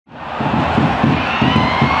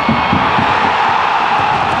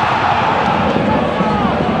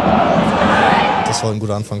ist heute ein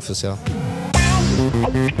guter Anfang fürs Jahr.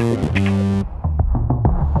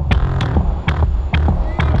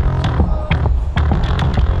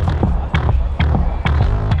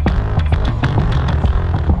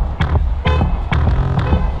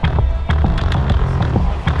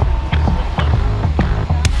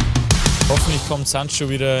 Hoffentlich kommt Sancho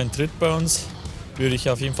wieder in Tritt bei uns. Würde ich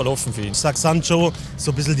auf jeden Fall hoffen für ihn. Ich sag Sancho,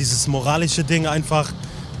 so ein bisschen dieses moralische Ding einfach.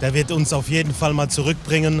 Der wird uns auf jeden Fall mal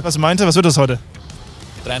zurückbringen. Was meint er? Was wird das heute?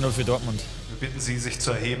 3-0 für Dortmund. Wir bitten Sie, sich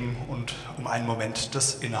zu erheben und um einen Moment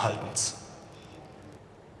des Innehaltens.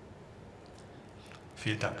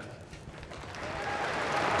 Vielen Dank.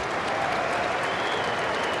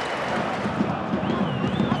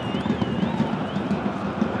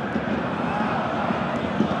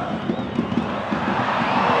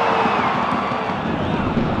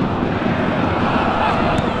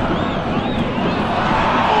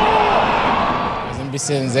 Ein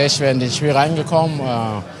bisschen sehr schwer in das Spiel reingekommen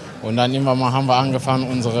und dann irgendwann mal haben wir angefangen,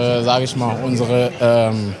 unsere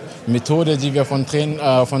Methode, die wir von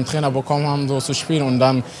Trainer bekommen haben, so zu spielen, und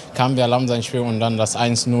dann kam der Lamm sein Spiel und dann das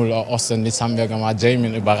 1-0 Osten, das haben wir gemacht.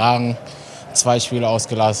 Julian überragend, 2 Spiele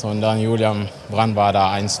ausgelassen und dann Julian, Brandt war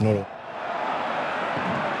da 1-0.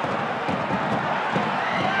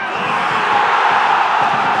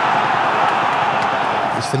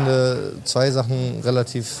 Ich finde 2 Sachen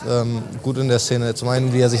relativ gut in der Szene. Zum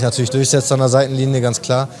einen, wie er sich natürlich durchsetzt an der Seitenlinie, ganz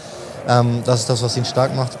klar. Das ist das, was ihn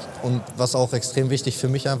stark macht. Und was auch extrem wichtig für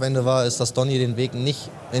mich am Ende war, ist, dass Donny den Weg nicht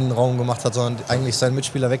in den Raum gemacht hat, sondern eigentlich seinen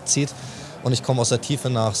Mitspieler wegzieht. Und ich komme aus der Tiefe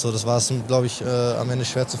nach. So, das war es, glaube ich, am Ende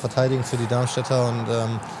schwer zu verteidigen für die Darmstädter. Und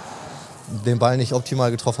den Ball nicht optimal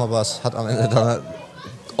getroffen, aber es hat am Ende dann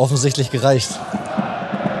offensichtlich gereicht.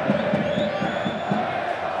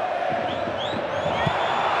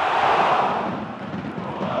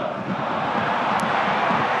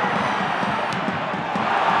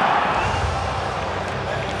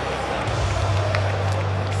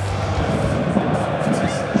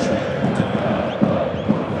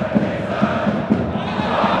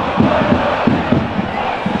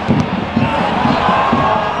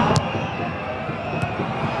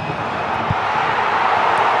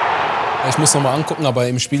 Ich muss noch mal angucken, aber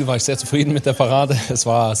im Spiel war ich sehr zufrieden mit der Parade. Es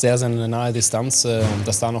war sehr, sehr eine nahe Distanz, und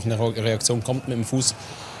dass da noch eine Reaktion kommt mit dem Fuß.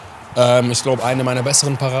 Ich glaube, eine meiner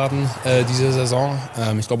besseren Paraden diese Saison.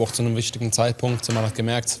 Ich glaube auch zu einem wichtigen Zeitpunkt. Man hat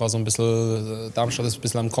gemerkt, es war so ein bisschen, Darmstadt ist ein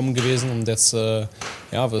bisschen am Kommen gewesen. Und jetzt, ja,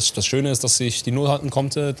 das Schöne ist, dass ich die Null halten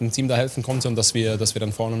konnte, dem Team da helfen konnte und dass wir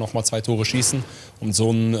dann vorne noch mal 2 Tore schießen und so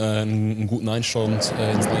einen guten Einstand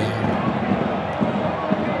ins neue Jahr haben.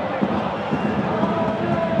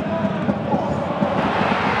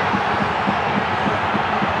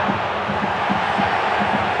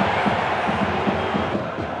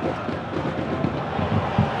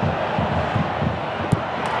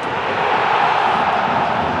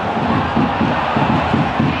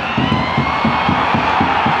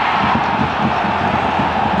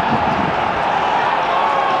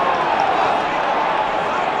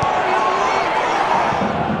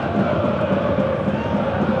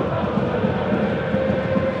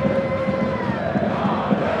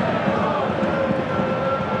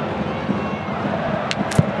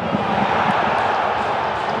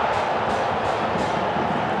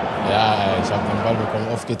 Ja, ich habe den Ball bekommen,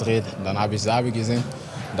 aufgedreht. Dann habe ich Sabi gesehen,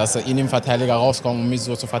 dass er in den Verteidiger rauskommt, um mich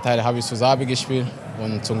so zu verteidigen, habe ich zu Sabi gespielt.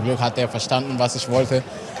 Und zum Glück hat er verstanden, was ich wollte,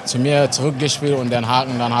 zu mir zurückgespielt und den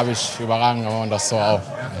Haken, dann habe ich überragend gemacht und das so auch.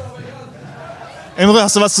 Emre,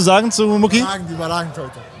 hast du was zu sagen zu Muki? Überragend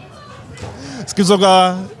heute. Es gibt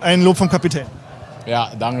sogar ein Lob vom Kapitän.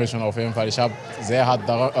 Ja, danke schön auf jeden Fall. Ich habe sehr hart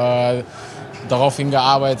darauf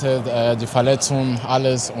hingearbeitet, die Verletzungen,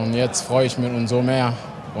 alles. Und jetzt freue ich mich umso mehr.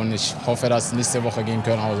 Und ich hoffe, dass nächste Woche gegen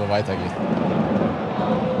Köln auch so weitergeht.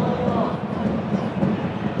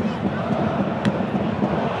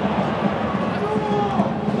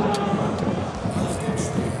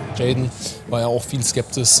 Jadon war ja auch viel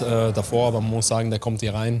skeptisch davor, aber man muss sagen, der kommt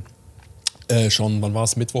hier rein. Schon, wann war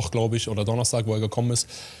es, Mittwoch, glaube ich, oder Donnerstag, wo er gekommen ist.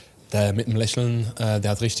 Der mit dem Lächeln,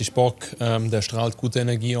 der hat richtig Bock, der strahlt gute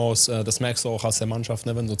Energie aus. Das merkst du auch aus der Mannschaft,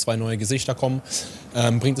 ne? Wenn so 2 neue Gesichter kommen.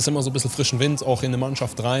 Bringt es immer so ein bisschen frischen Wind auch in die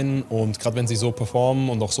Mannschaft rein. Und gerade wenn sie so performen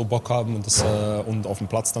und auch so Bock haben und auf dem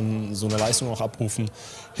Platz dann so eine Leistung auch abrufen,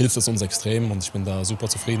 hilft es uns extrem. Und ich bin da super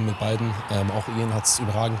zufrieden mit beiden. Auch Ian hat es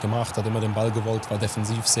überragend gemacht, hat immer den Ball gewollt, war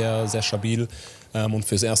defensiv sehr, sehr stabil. Und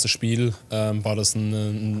fürs erste Spiel war das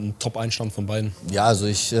ein Top-Einstand von beiden. Ja, also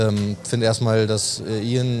ich finde erstmal, dass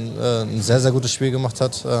Ian ein sehr, sehr gutes Spiel gemacht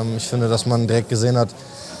hat. Ich finde, dass man direkt gesehen hat,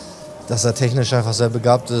 dass er technisch einfach sehr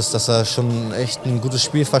begabt ist, dass er schon echt ein gutes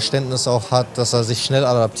Spielverständnis auch hat, dass er sich schnell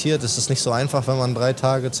adaptiert. Es ist nicht so einfach, wenn man 2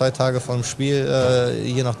 Tage vor dem Spiel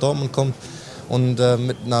hier nach Dortmund kommt und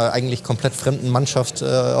mit einer eigentlich komplett fremden Mannschaft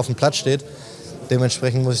auf dem Platz steht.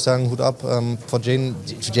 Dementsprechend muss ich sagen, Hut ab. Für Jadon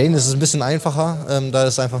ist es ein bisschen einfacher. Da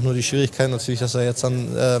ist einfach nur die Schwierigkeit natürlich, dass er jetzt dann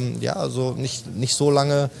also nicht so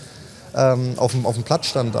lange auf dem Platz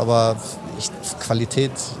stand. Aber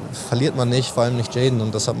Qualität verliert man nicht, vor allem nicht Jadon.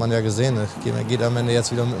 Und das hat man ja gesehen. Er geht am Ende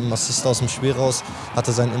jetzt wieder mit einem Assist aus dem Spiel raus,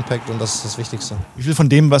 hatte seinen Impact und das ist das Wichtigste. Wie viel von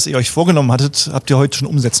dem, was ihr euch vorgenommen hattet, habt ihr heute schon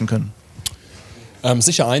umsetzen können?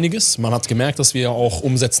 Sicher einiges. Man hat gemerkt, dass wir auch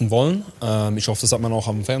umsetzen wollen. Ich hoffe, das hat man auch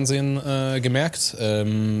am Fernsehen gemerkt.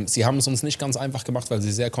 Sie haben es uns nicht ganz einfach gemacht, weil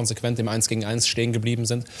sie sehr konsequent im 1 gegen 1 stehen geblieben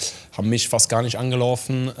sind. Haben mich fast gar nicht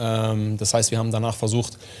angelaufen. Das heißt, wir haben danach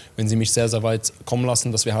versucht, wenn sie mich sehr, sehr weit kommen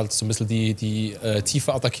lassen, dass wir halt so ein bisschen die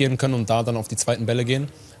Tiefe attackieren können und da dann auf die zweiten Bälle gehen.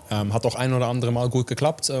 Hat auch ein oder andere Mal gut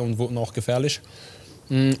geklappt und wurden auch gefährlich.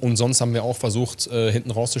 Und sonst haben wir auch versucht,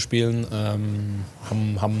 hinten rauszuspielen.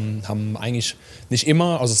 Haben eigentlich nicht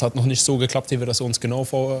immer, also es hat noch nicht so geklappt, wie wir das uns genau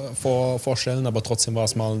vorstellen, aber trotzdem war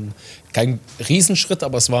es mal kein Riesenschritt,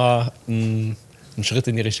 aber es war ein Schritt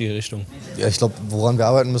in die richtige Richtung. Ja, ich glaube, woran wir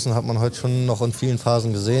arbeiten müssen, hat man heute schon noch in vielen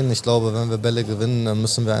Phasen gesehen. Ich glaube, wenn wir Bälle gewinnen, dann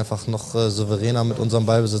müssen wir einfach noch souveräner mit unserem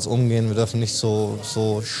Ballbesitz umgehen. Wir dürfen nicht so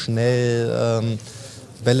schnell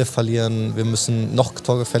Bälle verlieren. Wir müssen noch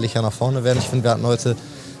torgefährlicher nach vorne werden. Ich finde, wir hatten heute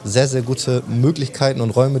sehr, sehr gute Möglichkeiten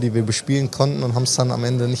und Räume, die wir bespielen konnten und haben es dann am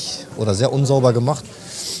Ende nicht oder sehr unsauber gemacht.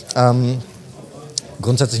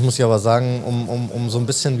 Grundsätzlich muss ich aber sagen, um so ein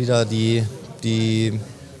bisschen wieder die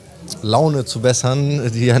Laune zu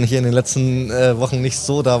bessern, die ja nicht in den letzten Wochen nicht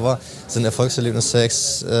so da war, sind Erfolgserlebnisse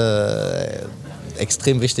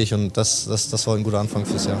extrem wichtig und das war ein guter Anfang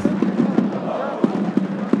fürs Jahr.